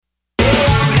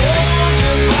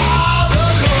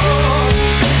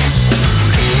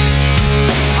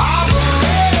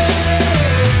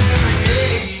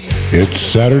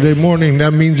Saturday morning.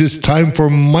 That means it's time for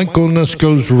Michael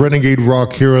Onesko's Renegade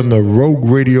Rock here on the Rogue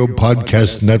Radio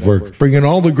Podcast Network, bringing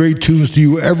all the great tunes to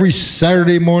you every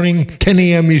Saturday morning, 10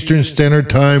 a.m. Eastern Standard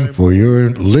Time for your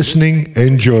listening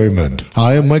enjoyment.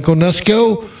 I am Michael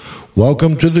Onesko.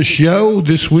 Welcome to the show.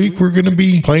 This week we're going to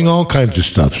be playing all kinds of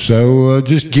stuff, so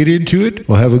just get into it.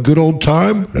 We'll have a good old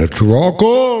time. Let's rock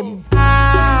on.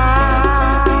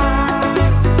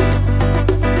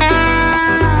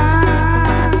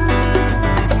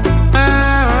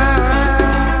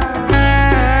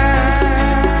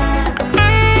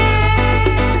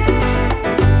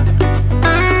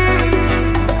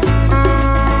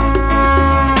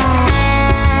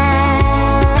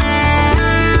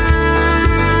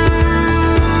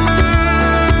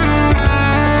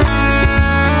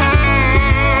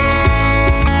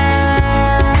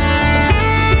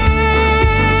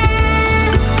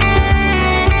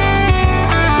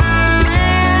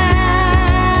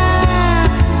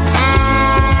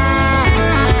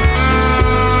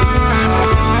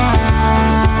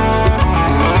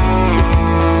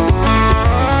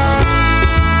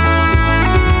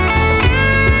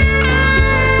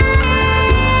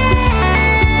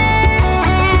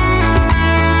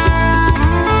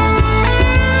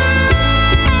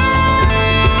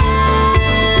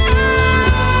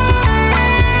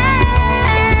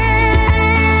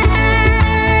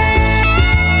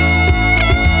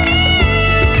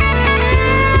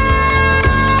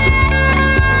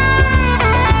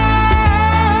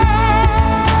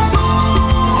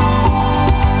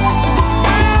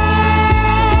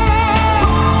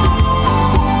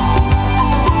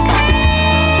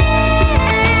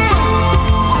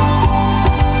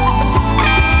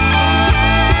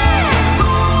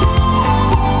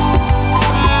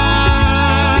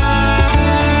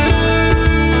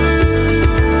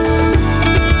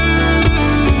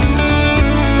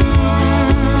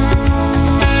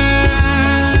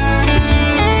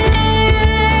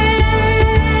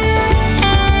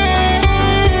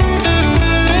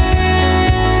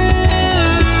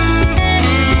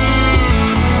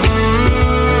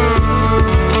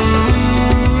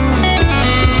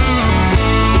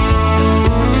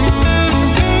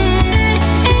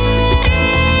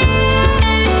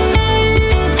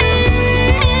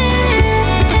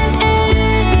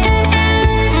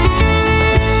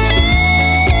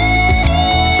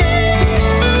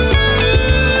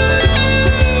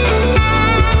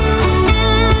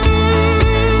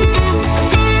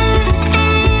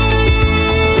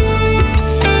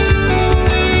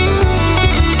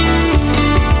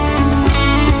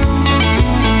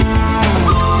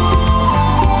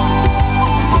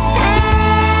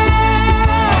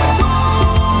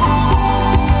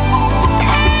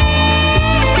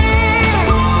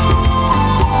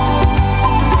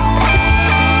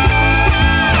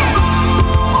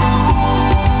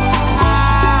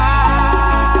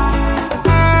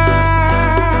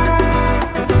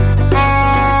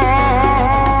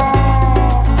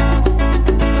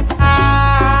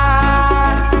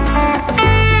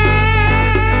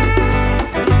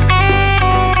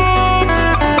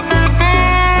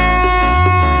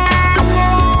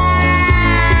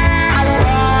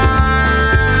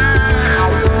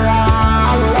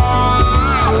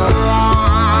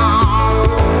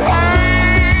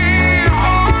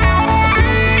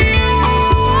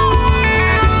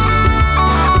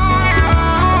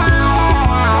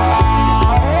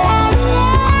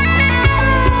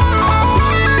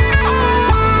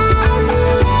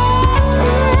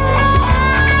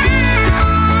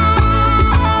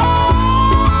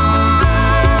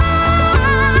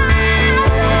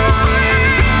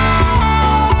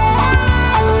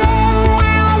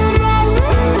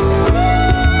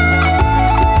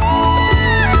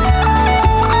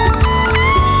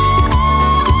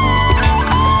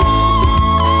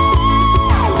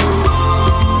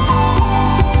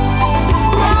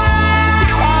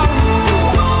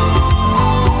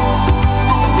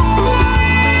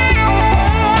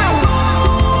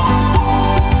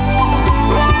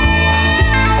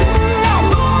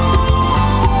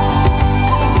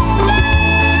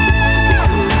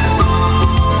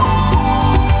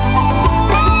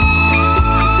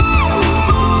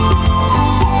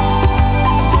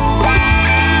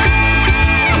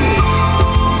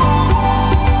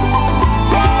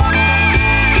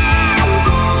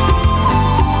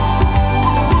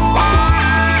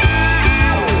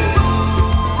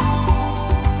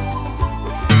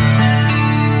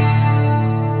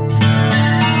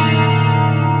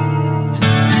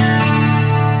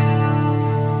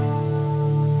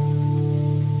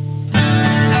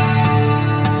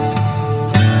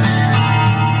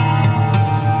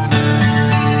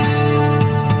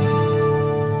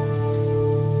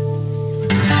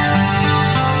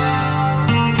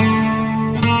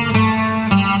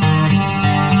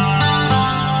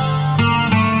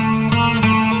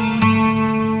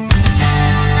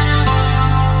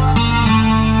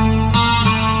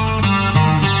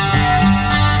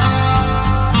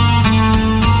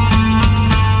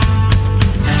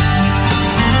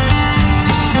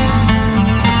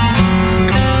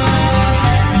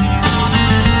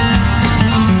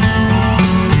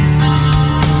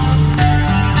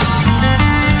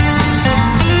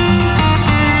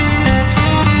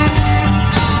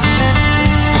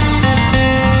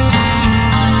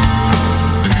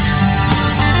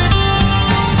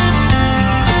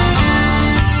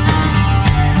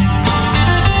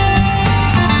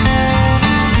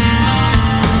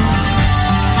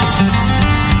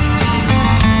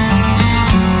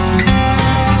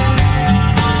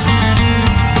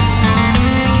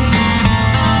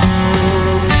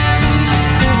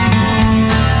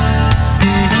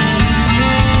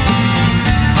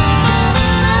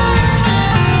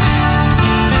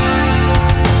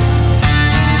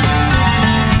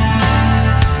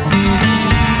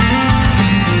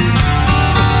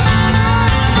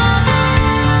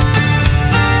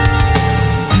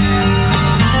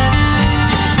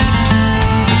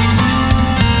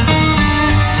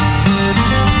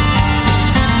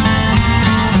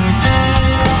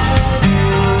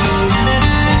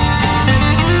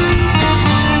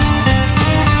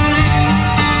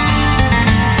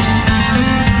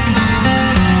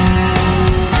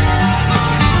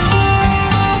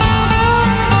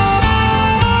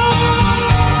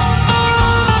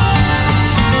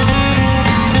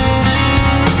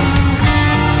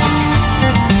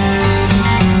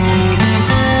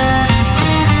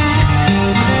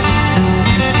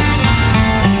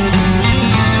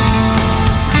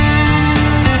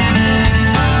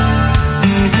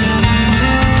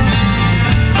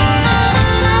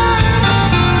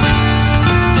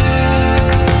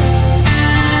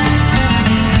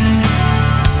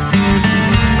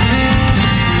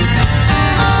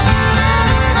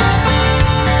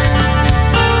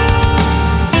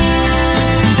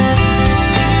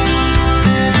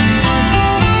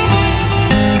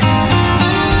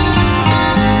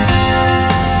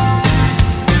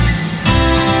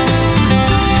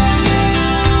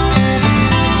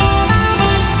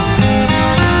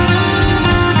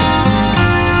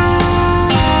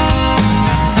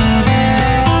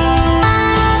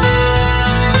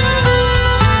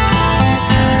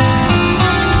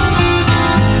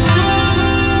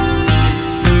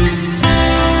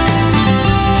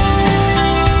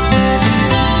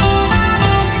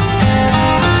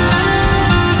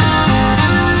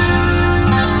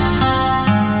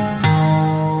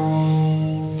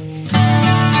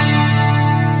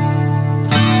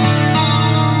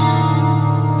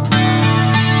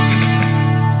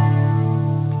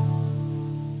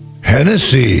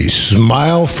 Hennessy,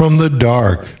 Smile from the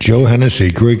Dark. Joe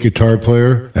Hennessy, great guitar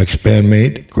player,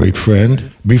 ex-bandmate, great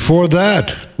friend. Before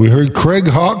that, we heard Craig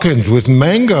Hawkins with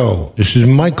Mango. This is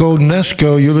Mike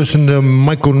Onesko. You're listening to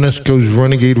Mike Onesko's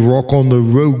Renegade Rock on the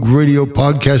Rogue Radio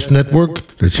Podcast Network.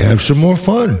 Let's have some more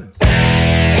fun.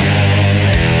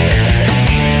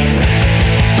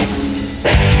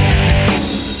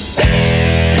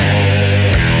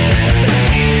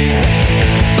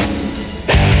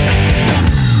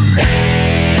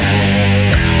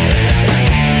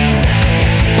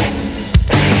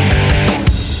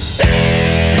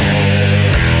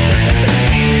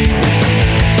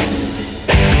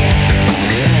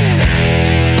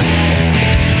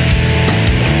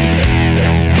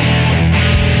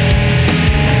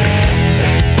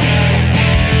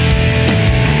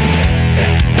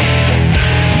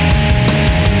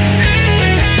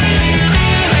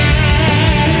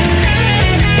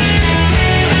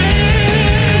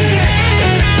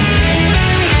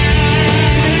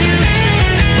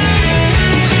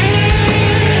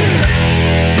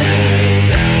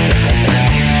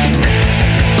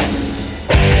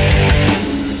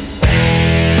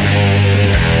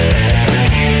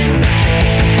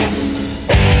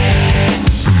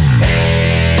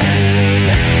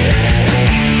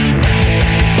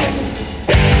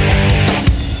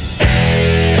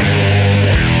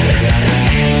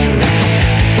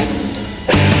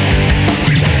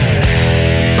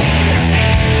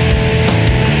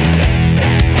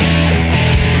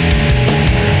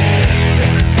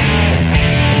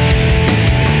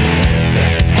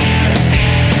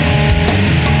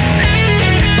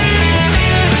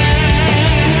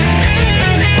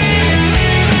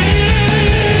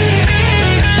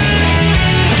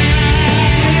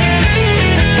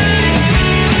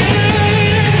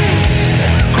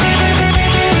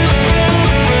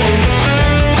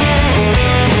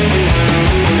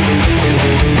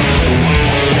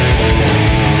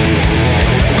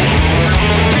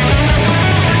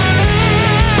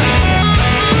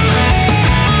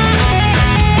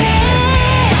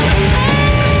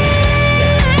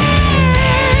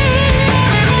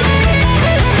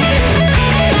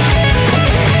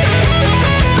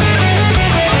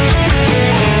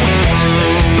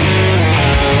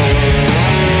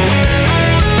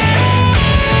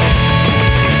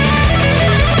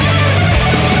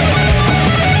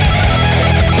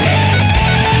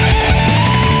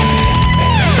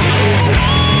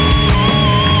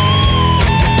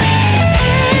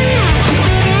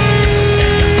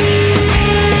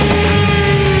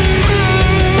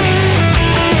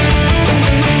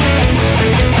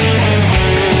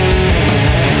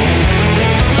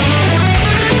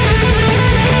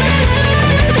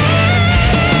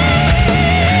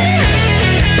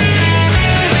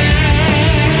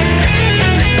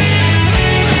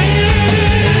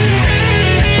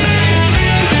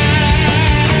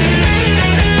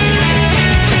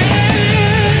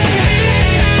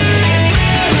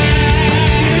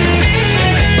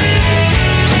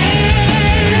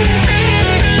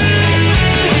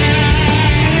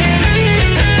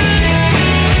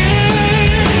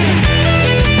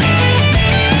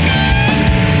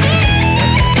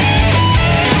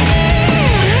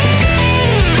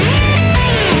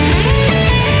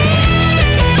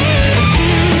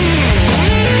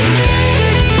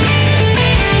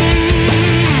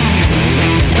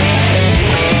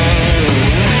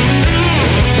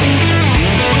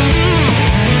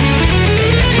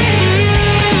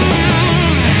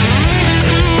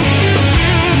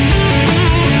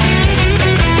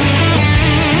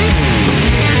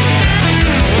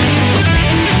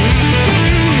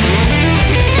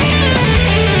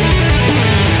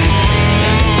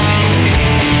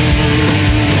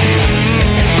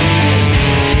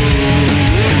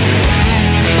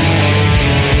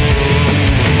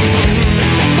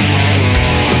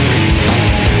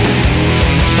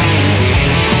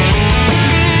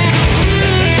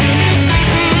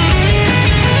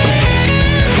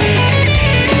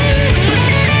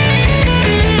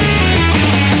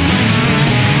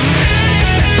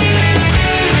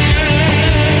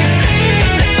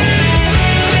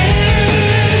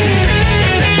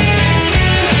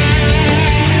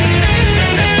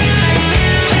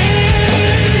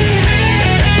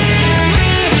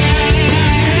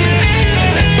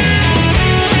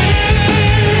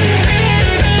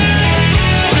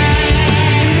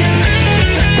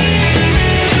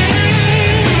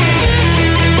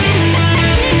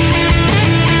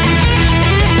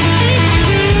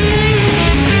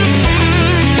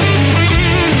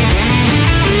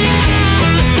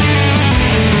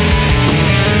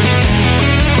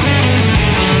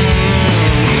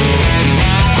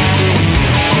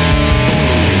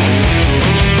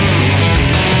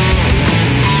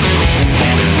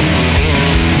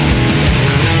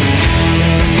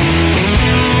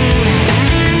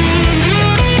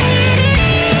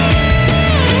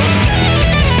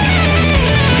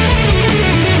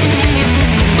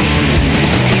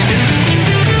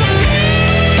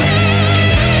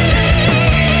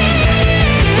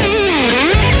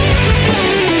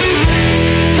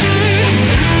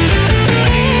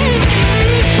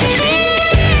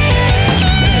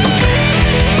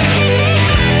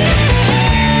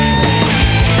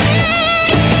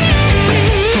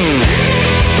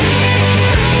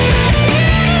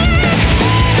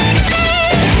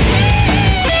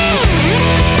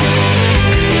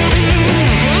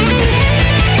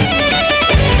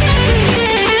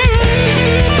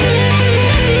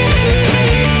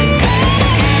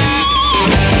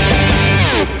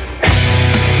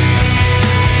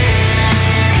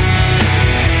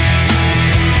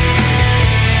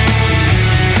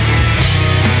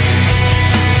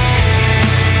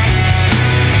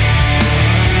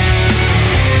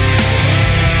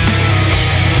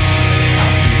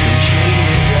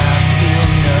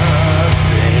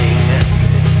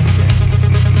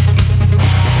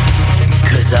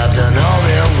 'cause I've done all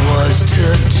there was to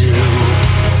do.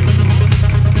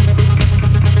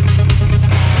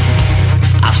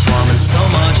 I've swum in so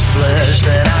much flesh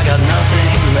that I got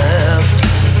nothing left.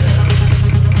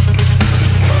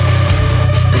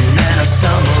 And then I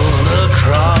stumbled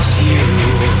across you.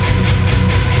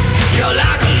 You're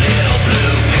like a little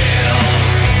blue pill.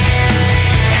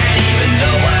 And even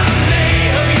though I may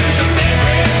have used a big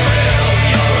red pill,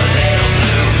 you're a little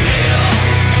blue pill.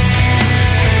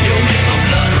 You'll make my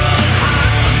blood run hot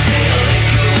until it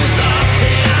cools off,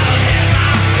 and I'll have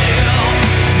my fill.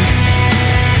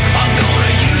 I'm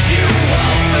gonna use you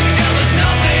up until there's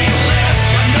nothing left.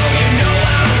 I know you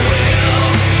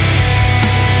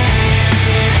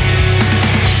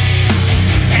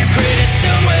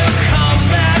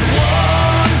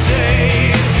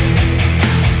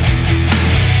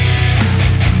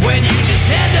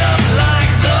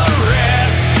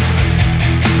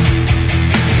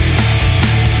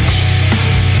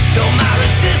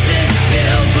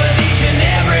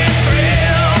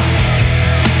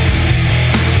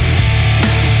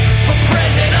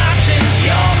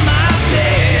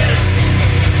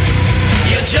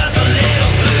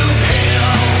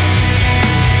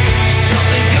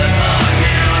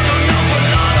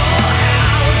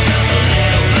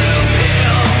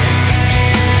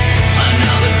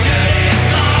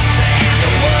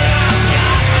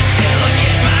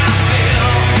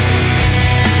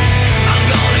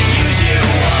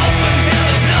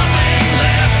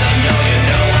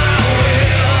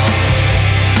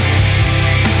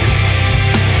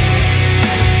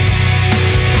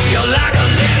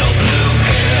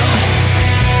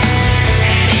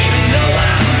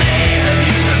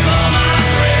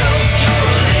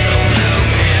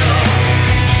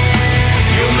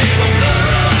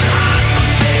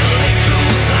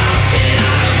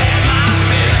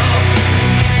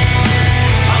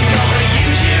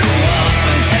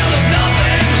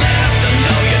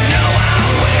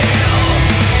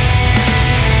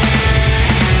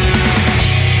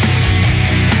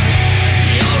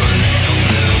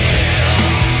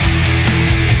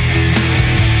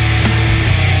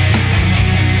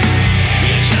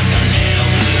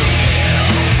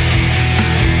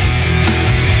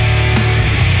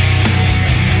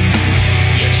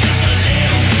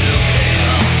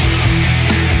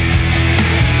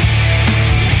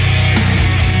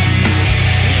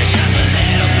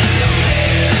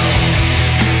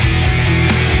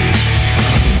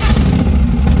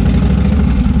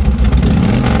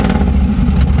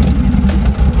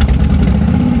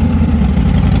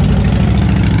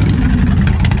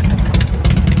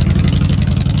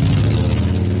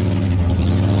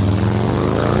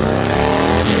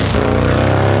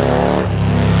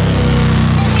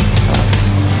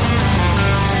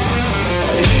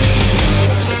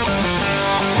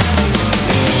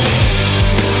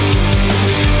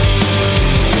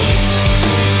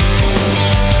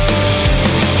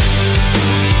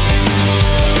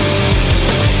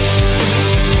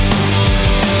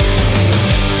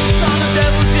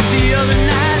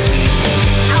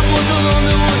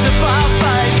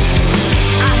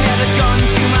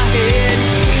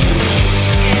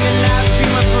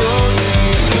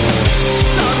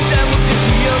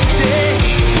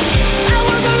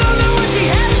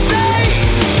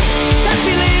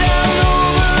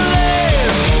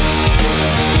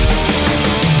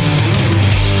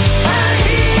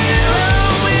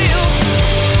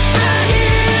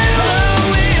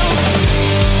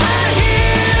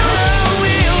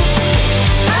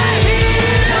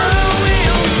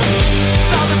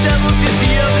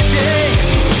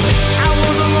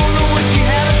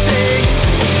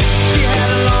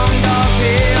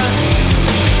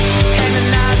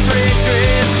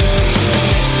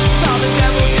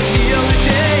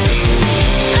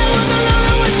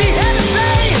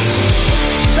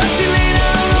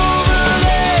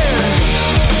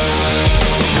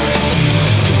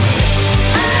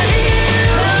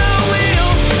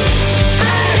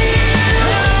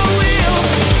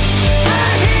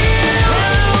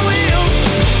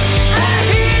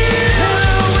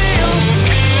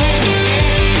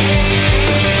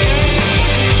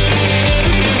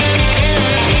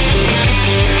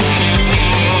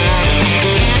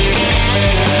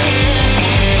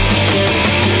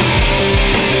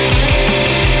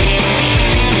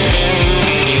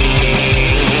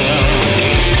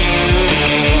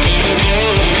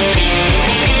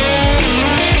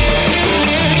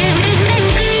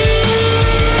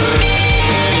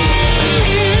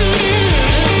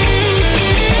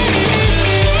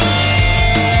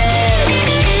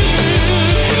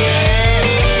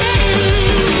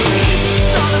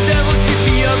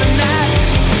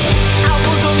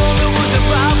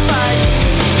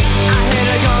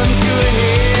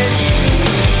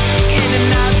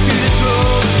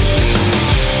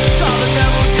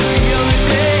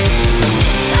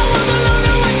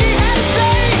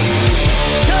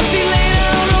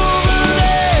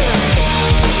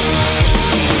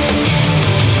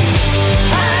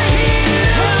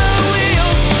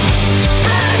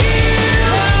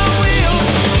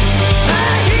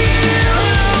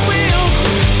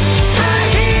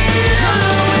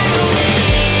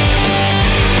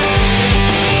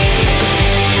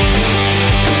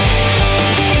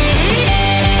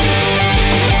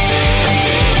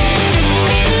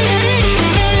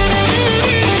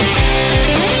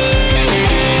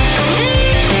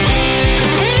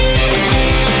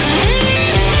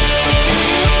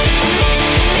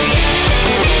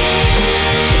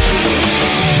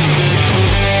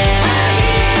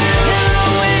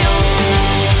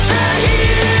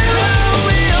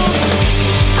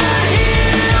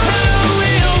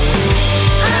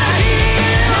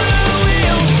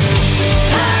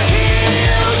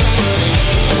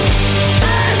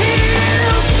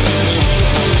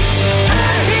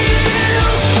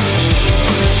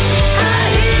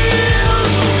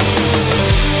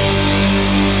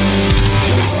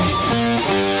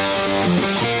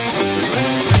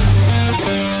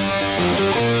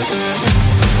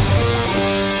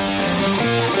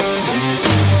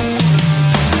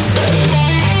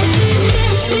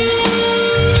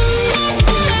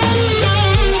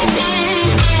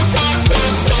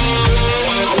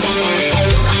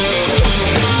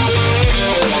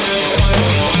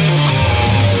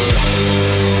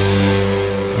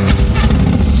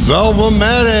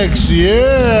Velvomatics,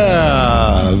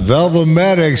 yeah.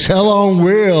 Velvomatics, Hell on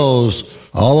Wheels.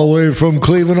 All the way from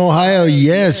Cleveland, Ohio,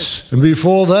 yes. And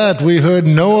before that, we heard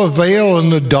Noah Vale and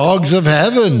the Dogs of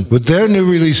Heaven with their new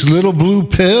release, Little Blue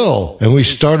Pill. And we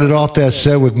started off that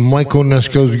set with Mike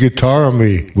Onesko's Guitar on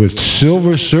Me with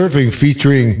Silver Surfing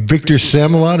featuring Victor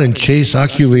Samalot and Chase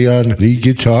Oculi on lead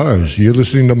guitars. You're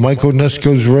listening to Mike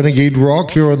Onesko's Renegade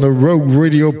Rock here on the Rogue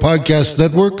Radio Podcast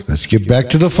Network. Let's get back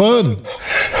to the fun.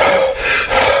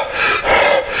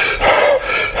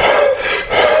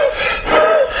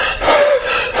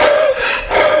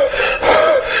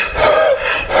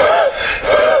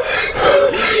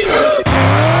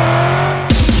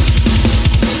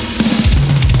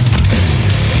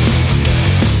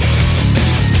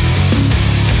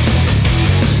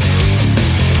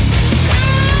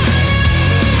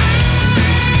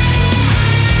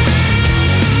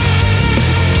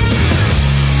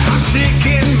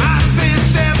 Shaking my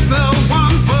fist at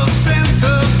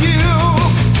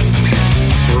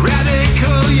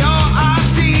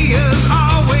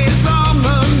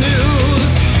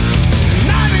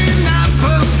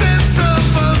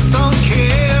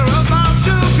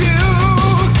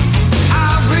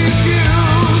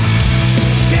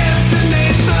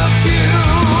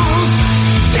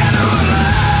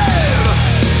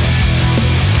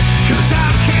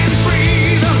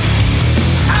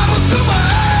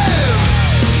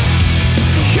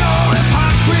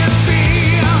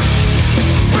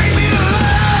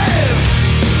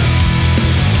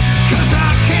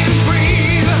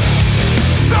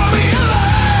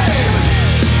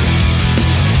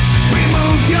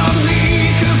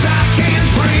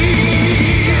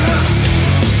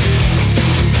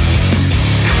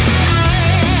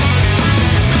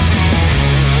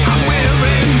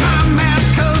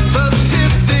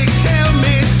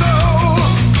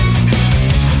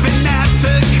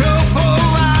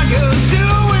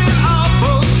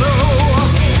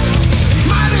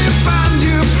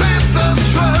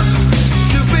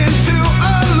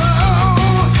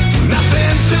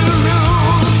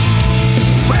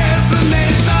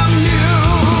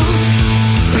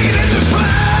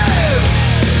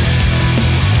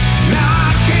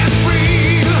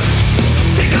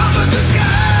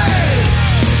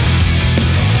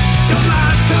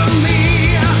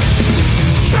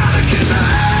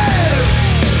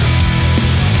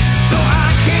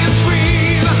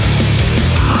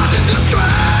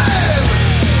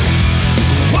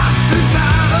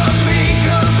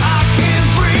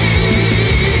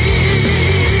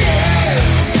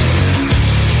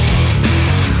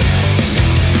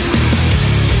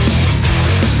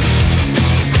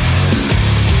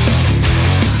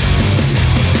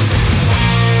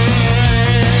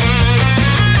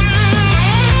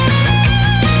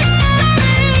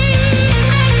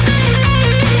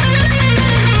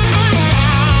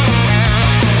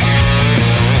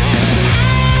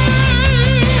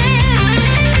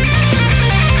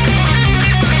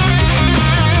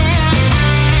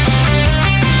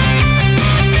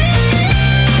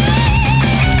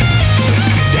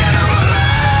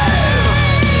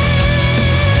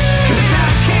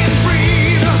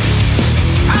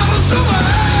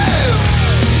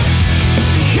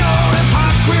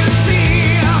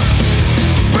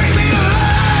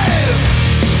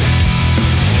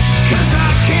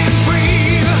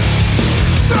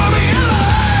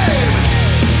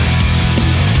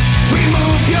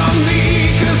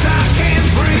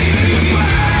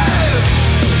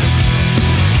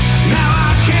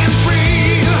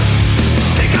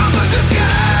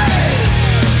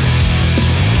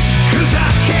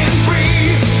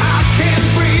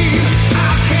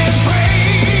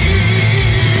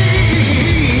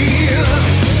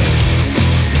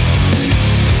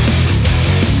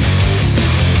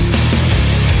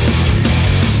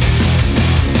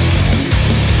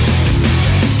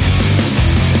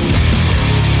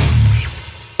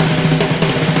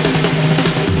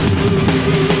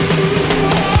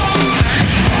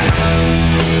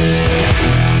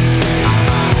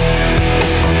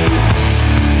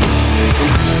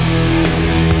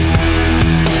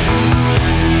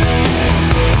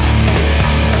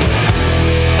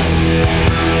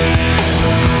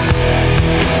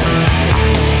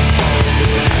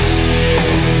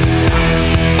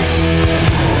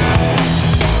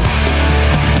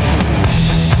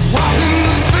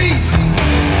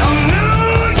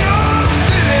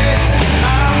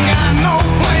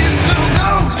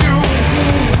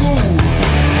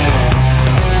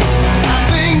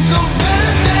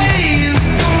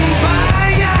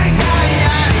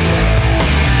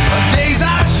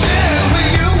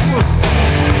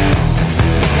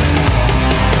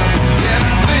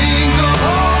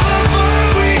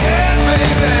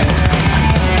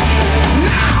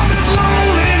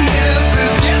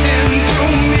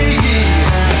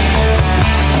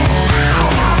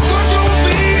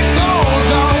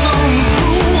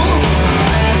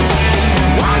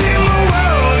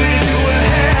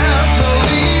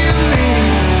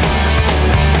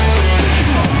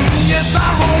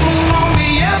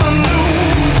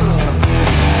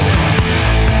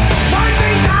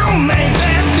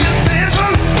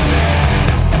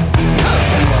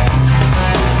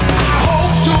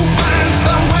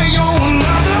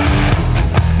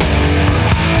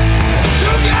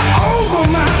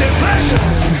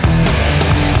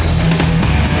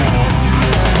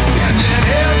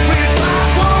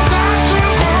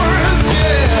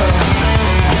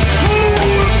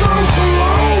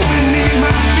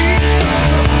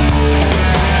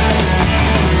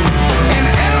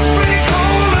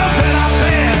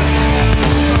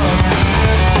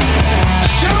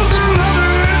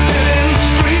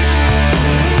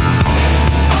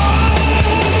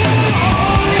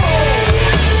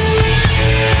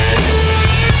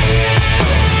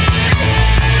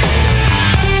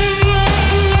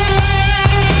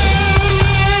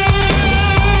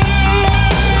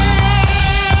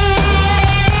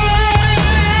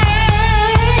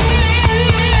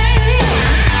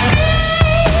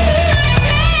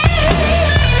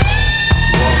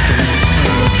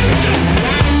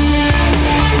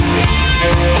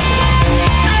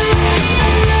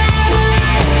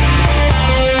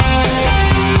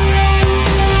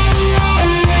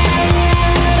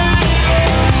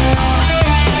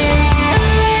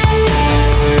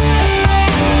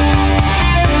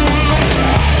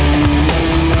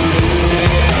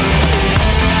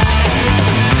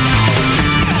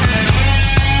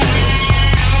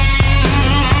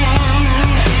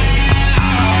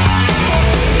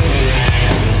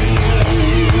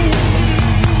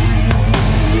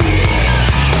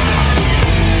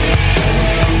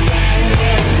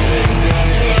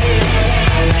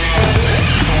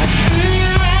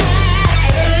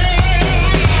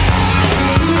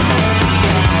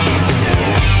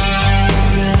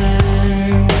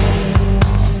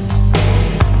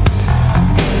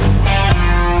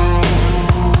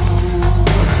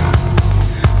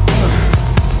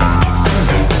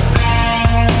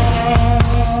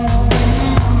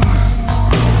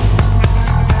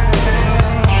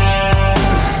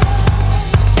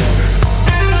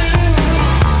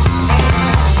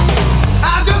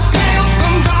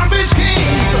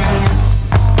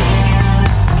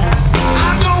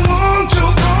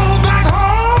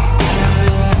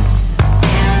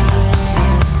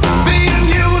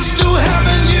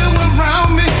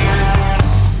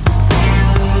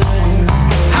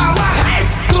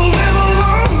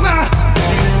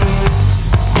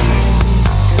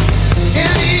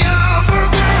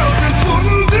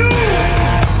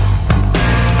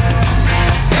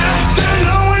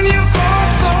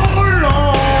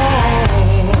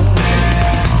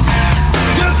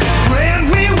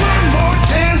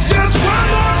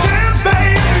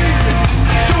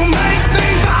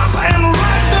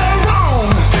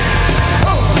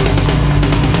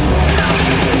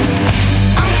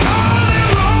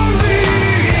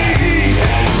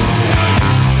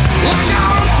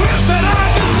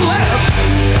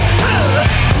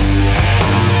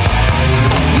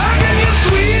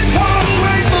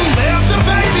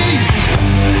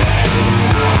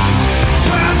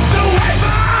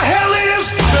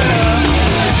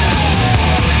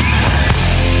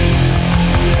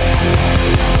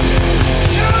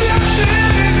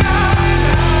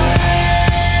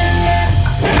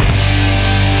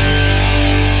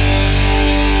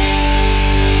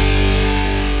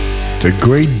The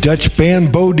great Dutch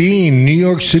band Bodine, New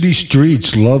York City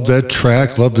Streets. Love that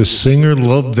track, love the singer,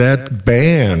 love that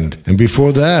band. And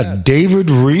before that,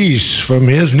 David Reese from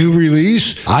his new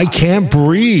release, I Can't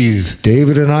Breathe.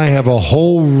 David and I have a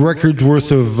whole record's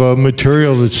worth of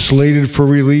material that's slated for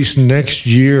release next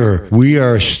year. We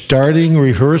are starting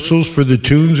rehearsals for the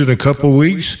tunes in a couple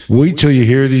weeks. Wait till you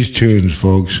hear these tunes,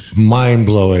 folks.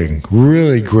 Mind-blowing.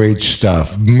 Really great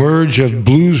stuff. Merge of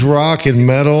blues rock and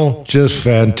metal. Just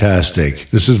fantastic.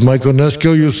 This is Mike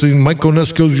Onesko. You're listening to Mike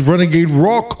Onesko's Renegade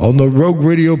Rock on the Rogue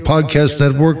Radio Podcast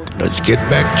Network. Let's get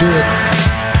back to it.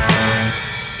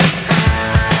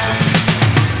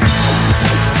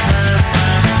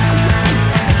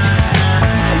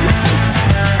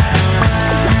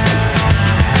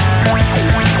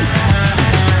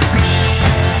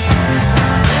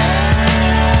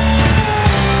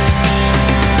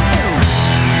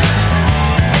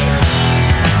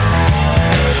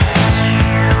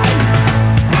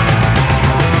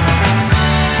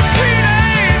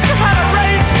 Teenage had a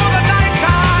race for the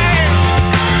nighttime.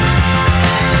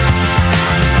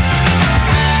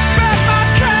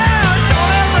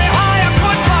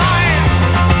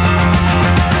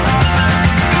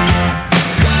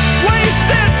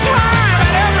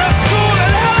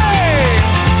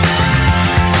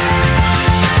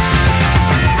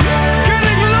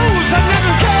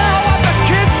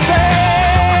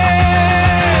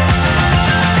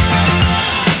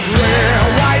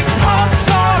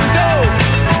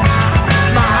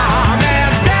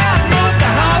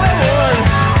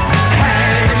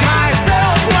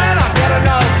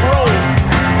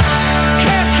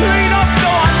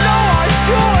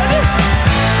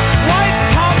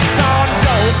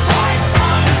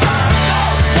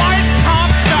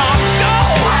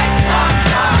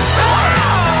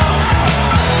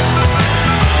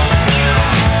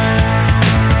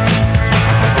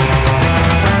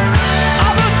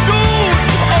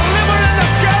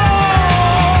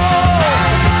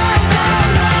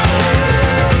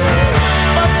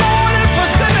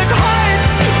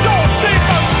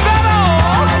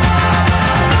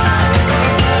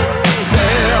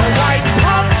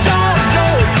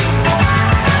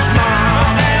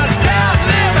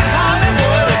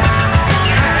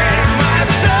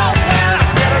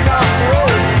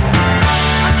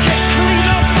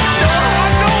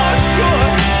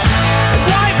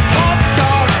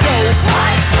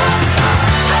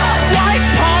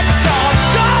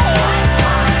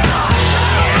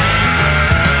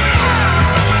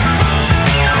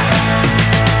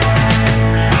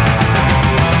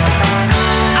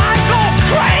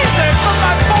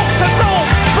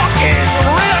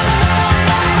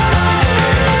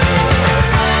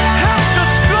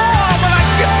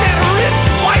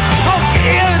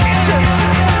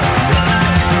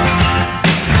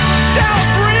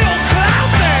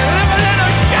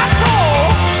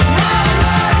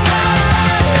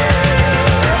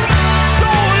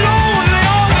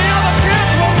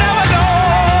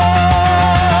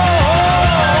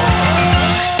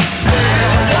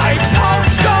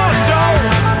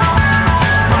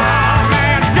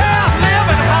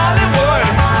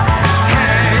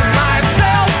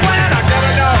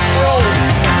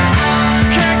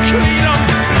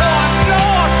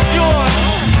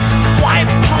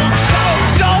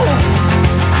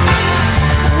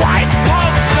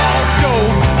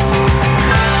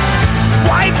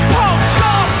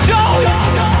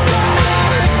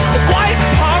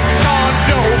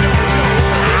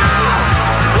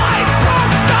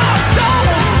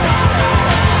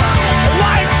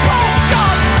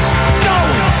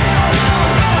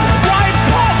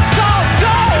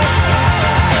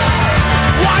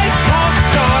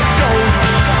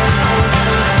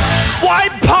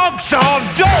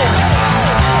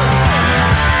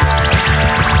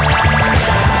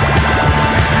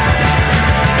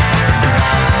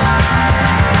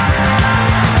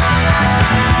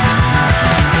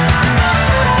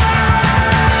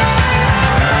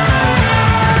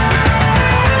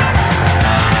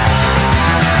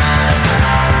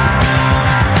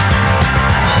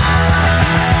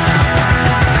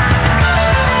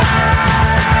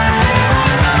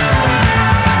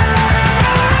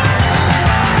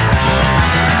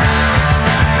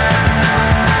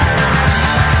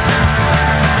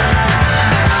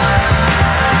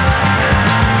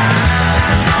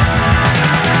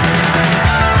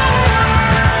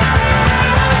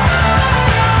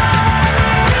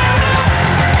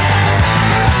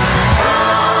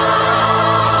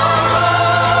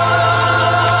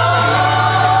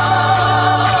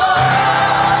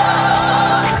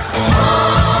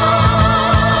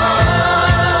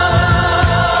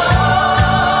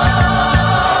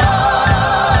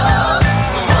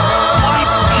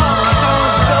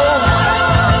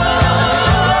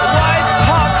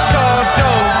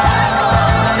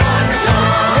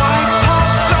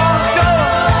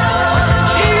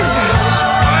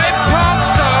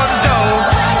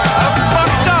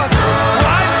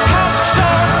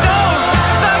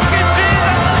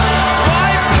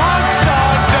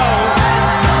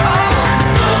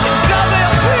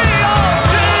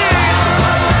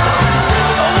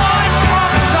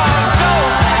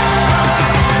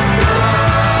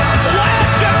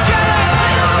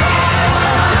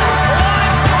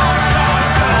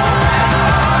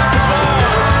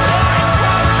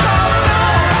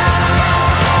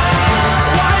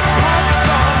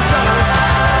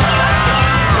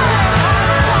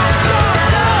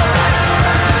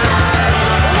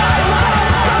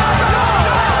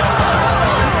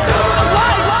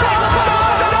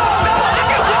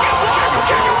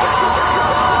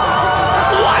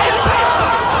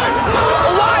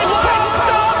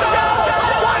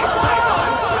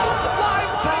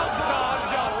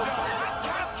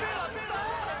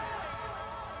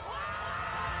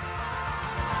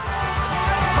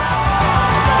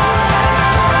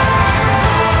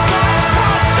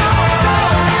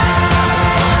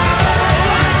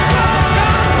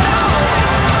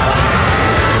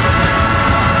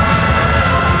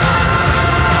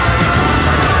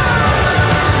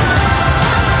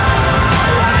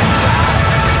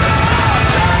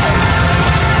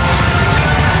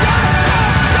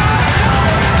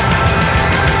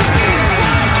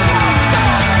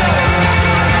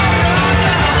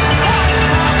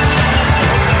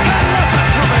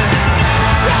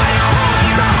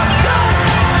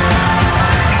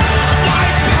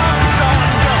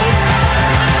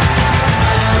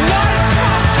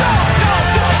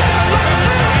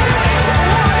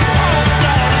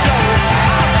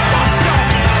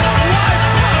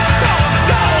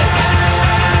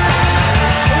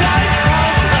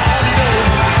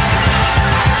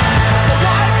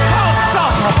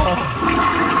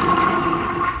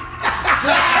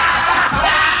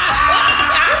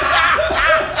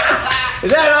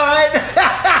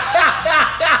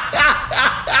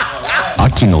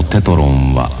 秋のテトロ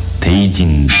ンは帝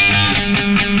人。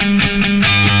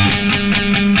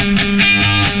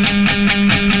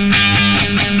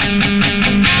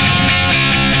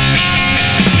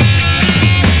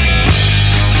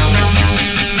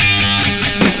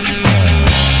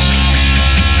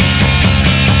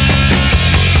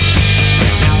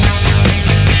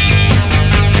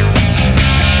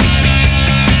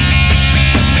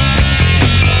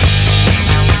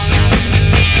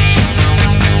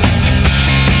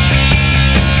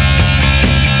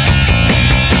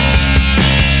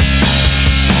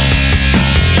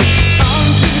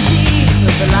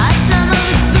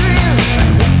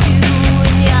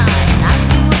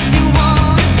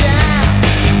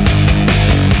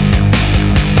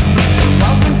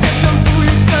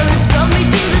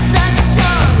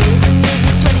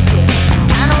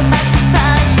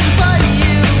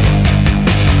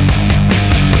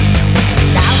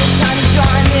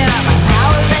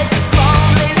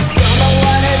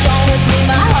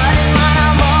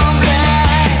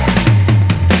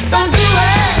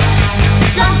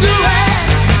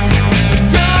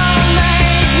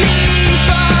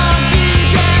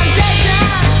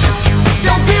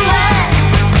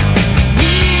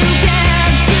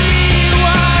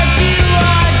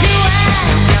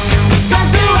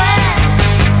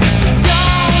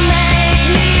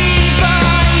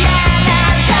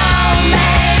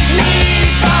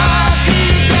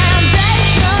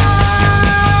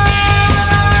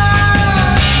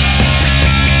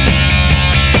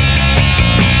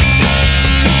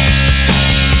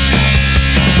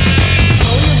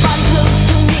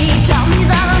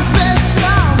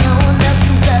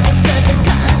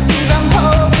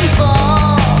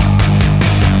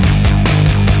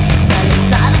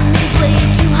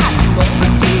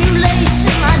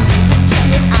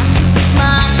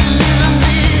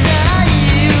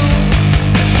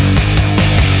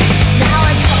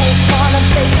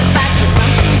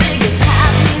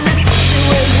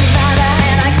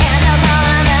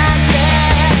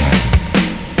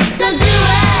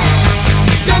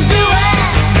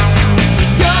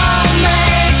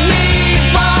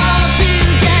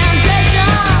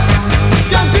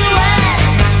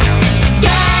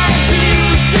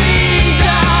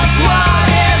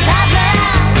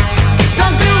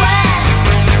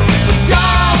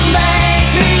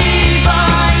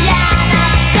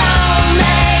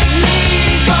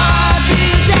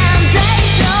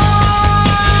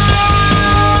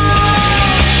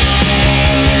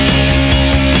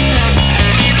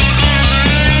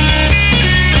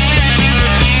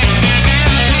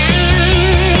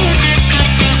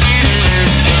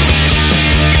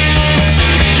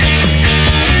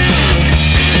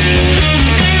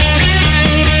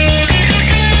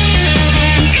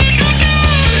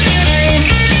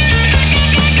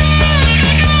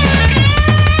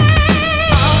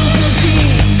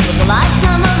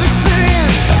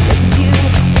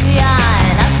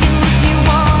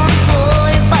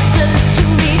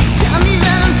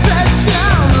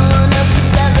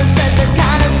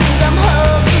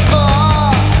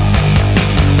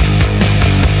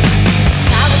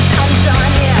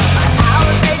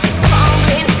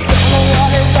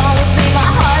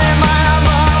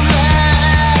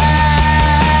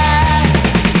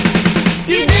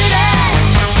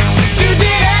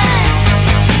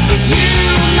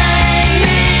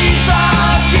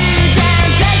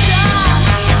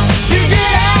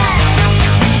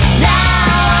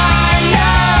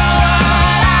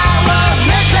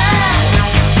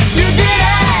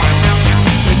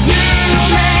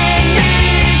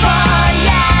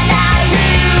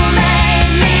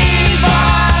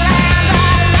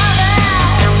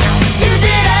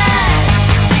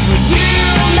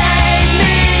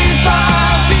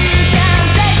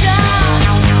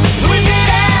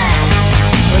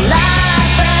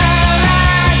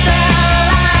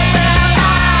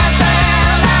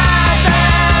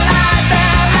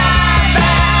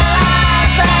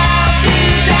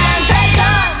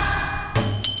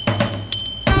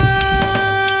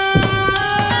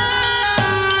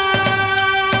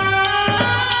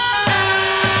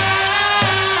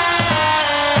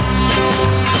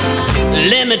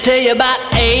Let me tell you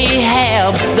about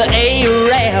Ahab, the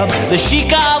Arab, the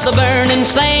sheik of the burning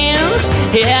sands.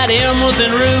 He had emeralds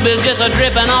and rubies just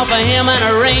a-dripping off of him, and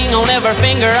a ring on every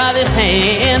finger of his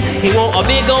hand. He wore a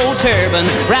big old turban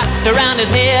wrapped around his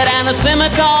head and a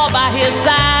scimitar by his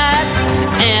side.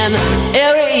 And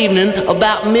every evening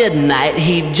about midnight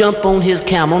he'd jump on his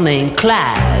camel named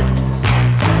Clyde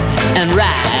and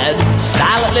ride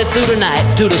silently through the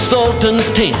night to the Sultan's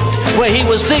tent, where he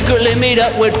would secretly meet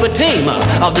up with Fatima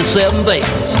of the Seven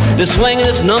Veils, the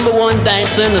swingin'est number one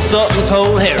dancer in the Sultan's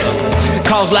whole harem.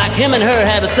 Cause like him and her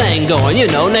had a thing going, you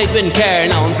know, and they'd been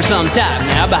carrying on for some time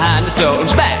now behind the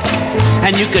Sultan's back.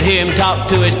 And you could hear him talk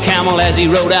to his camel as he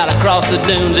rode out across the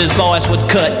dunes. His voice would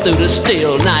cut through the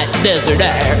still night desert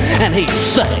air, and he'd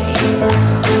say,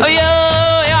 oh,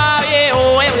 yeah, yeah, yeah,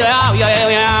 oh, yeah, yeah, yeah,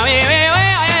 yeah,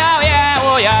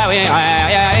 yeah,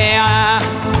 yeah,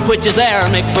 yeah, which is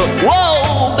Aramaic for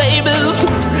whoa, babies.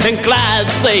 And Clyde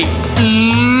say,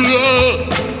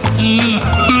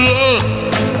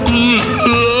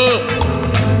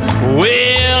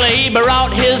 well, he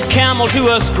brought his camel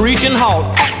to a screeching halt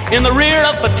in the rear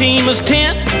of Fatima's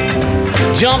tent.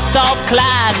 Jumped off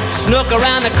Clyde, snuck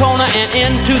around the corner, and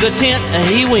into the tent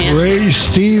he went. Ray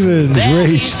Stevens.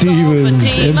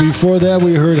 And before that,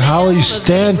 we heard Holly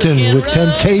Stanton with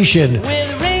Temptation.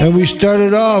 And we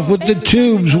started off with the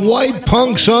Tubes, White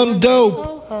Punks on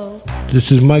Dope.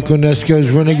 This is Mike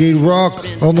Onesko's Renegade Rock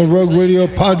on the Rogue Radio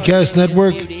Podcast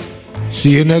Network.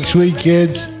 See you next week,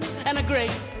 kids. And a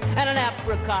grape, and an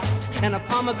apricot, and a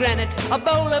pomegranate, a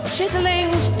bowl of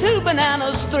chitterlings, 2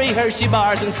 bananas, 3 Hershey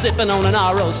bars, and sipping on an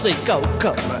ROC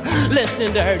Coca-Cola,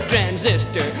 listening to her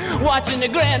transistor, watching the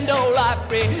Grand Ole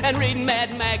Opry, and reading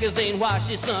Mad Magazine while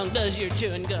she sung, does your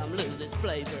chewing gum lose its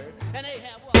flavor? And they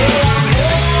have